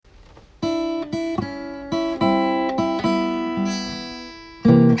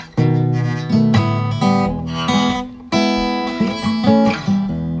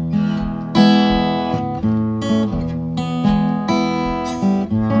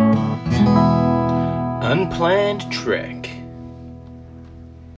Unplanned Trek.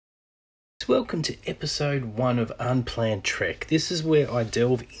 Welcome to episode 1 of Unplanned Trek. This is where I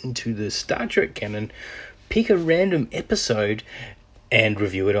delve into the Star Trek canon, pick a random episode, and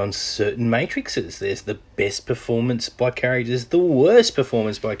review it on certain matrices. There's the best performance by characters, the worst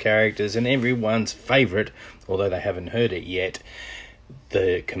performance by characters, and everyone's favourite, although they haven't heard it yet,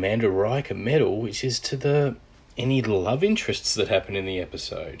 the Commander Riker medal, which is to any love interests that happen in the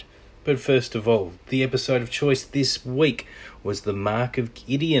episode. But first of all, the episode of choice this week was The Mark of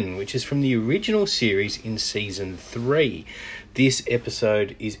Gideon, which is from the original series in Season 3. This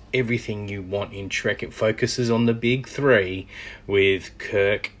episode is everything you want in Trek. It focuses on the big three, with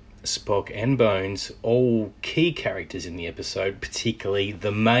Kirk, Spock and Bones, all key characters in the episode, particularly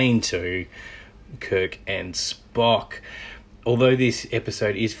the main two, Kirk and Spock. Although this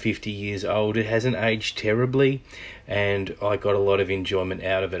episode is 50 years old, it hasn't aged terribly, and I got a lot of enjoyment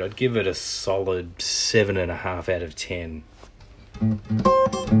out of it. I'd give it a solid 7.5 out of 10.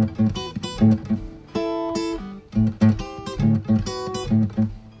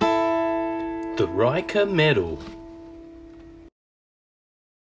 The Riker Medal.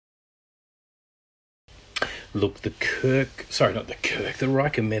 Look, the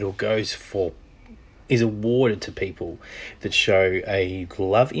Riker Medal is awarded to people that show a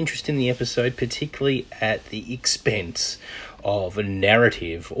love interest in the episode, particularly at the expense of a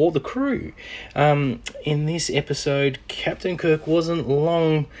narrative or the crew. In this episode, Captain Kirk wasn't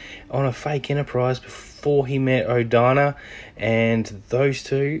long on a fake Enterprise before he met Odana, and those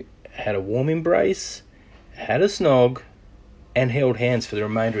two had a warm embrace, had a snog, and held hands for the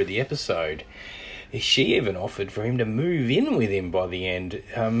remainder of the episode. She even offered for him to move in with him by the end,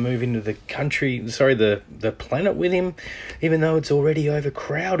 move into the planet with him, even though it's already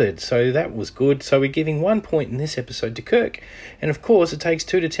overcrowded. So that was good. So we're giving 1 point in this episode to Kirk. And of course, it takes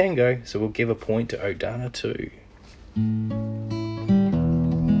 2 to tango, so we'll give a point to Odana too.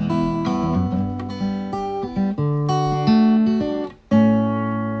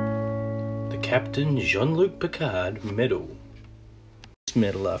 The Captain Jean-Luc Picard Medal.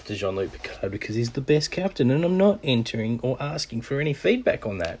 Medal after Jean-Luc Picard because he's the best captain, and I'm not entering or asking for any feedback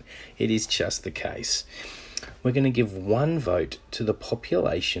on that. It is just the case. We're going to give 1 vote to the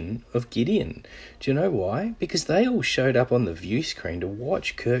population of Gideon. Do you know why? Because they all showed up on the view screen to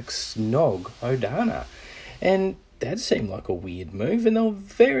watch Kirk snog Odana, and that seemed like a weird move, and they were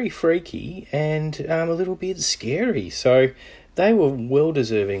very freaky and a little bit scary, so they were well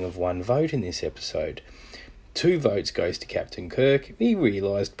deserving of 1 vote in this episode. 2 votes goes to Captain Kirk. He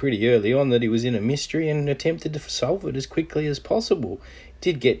realised pretty early on that he was in a mystery and attempted to solve it as quickly as possible.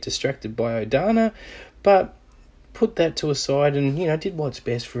 Did get distracted by Odana, but put that to a side and, did what's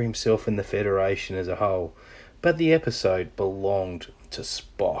best for himself and the Federation as a whole. But the episode belonged to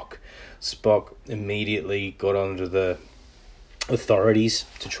Spock. Spock immediately got onto the authorities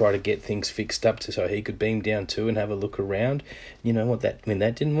to try to get things fixed up so he could beam down too and have a look around. You know what? When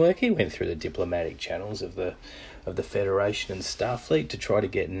that didn't work, he went through the diplomatic channels of the Federation and Starfleet to try to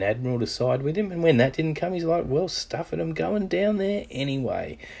get an admiral to side with him. And when that didn't come, he's like, "Well, stuff it, I'm going down there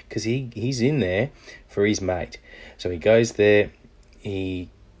anyway," because he's in there for his mate. So he goes there. He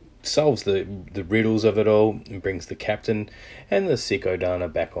solves the riddles of it all and brings the captain and the sick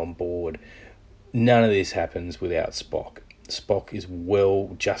Odana back on board. None of this happens without Spock. Spock is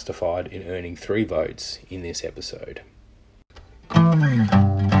well justified in earning 3 votes in this episode. The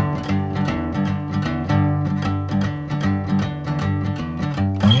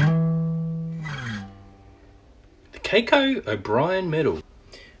Keiko O'Brien Medal.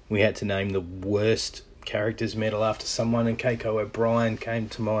 We had to name the worst characters medal after someone, and Keiko O'Brien came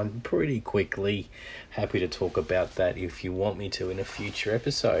to mind pretty quickly. Happy to talk about that if you want me to in a future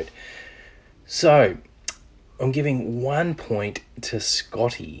episode. So, I'm giving 1 point to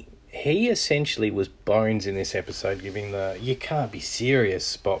Scotty. He essentially was Bones in this episode, giving the "you can't be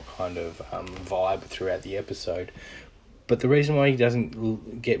serious" Spock kind of vibe throughout the episode. But the reason why he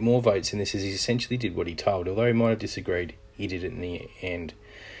doesn't get more votes in this is he essentially did what he told. Although he might have disagreed, he did it in the end.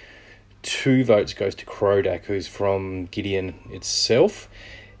 2 votes goes to Krodak, who's from Gideon itself.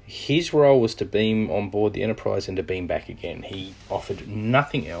 His role was to beam on board the Enterprise and to beam back again. He offered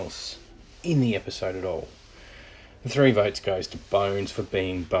nothing else in the episode at all. 3 votes goes to Bones for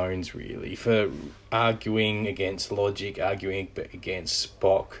being Bones, really, for arguing against logic, arguing against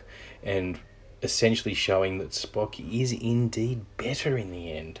Spock, and essentially showing that Spock is indeed better in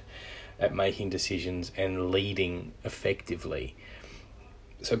the end at making decisions and leading effectively.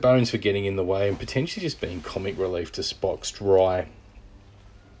 So Bones for getting in the way and potentially just being comic relief to Spock's dry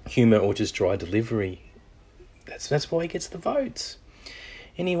humour or just dry delivery. That's why he gets the votes.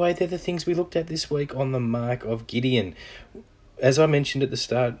 Anyway, they're the things we looked at this week on the Mark of Gideon. As I mentioned at the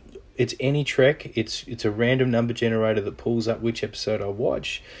start, it's any trek. It's a random number generator that pulls up which episode I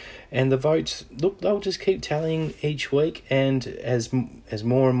watch. And the votes, look, they'll just keep tallying each week. And as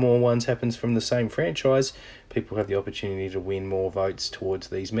more and more ones happens from the same franchise, people have the opportunity to win more votes towards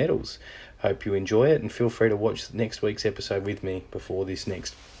these medals. Hope you enjoy it, and feel free to watch next week's episode with me before this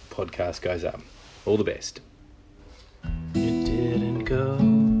next podcast goes up. All the best. It didn't go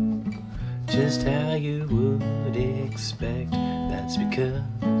just how you would expect. That's because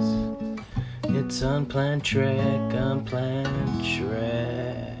it's unplanned track.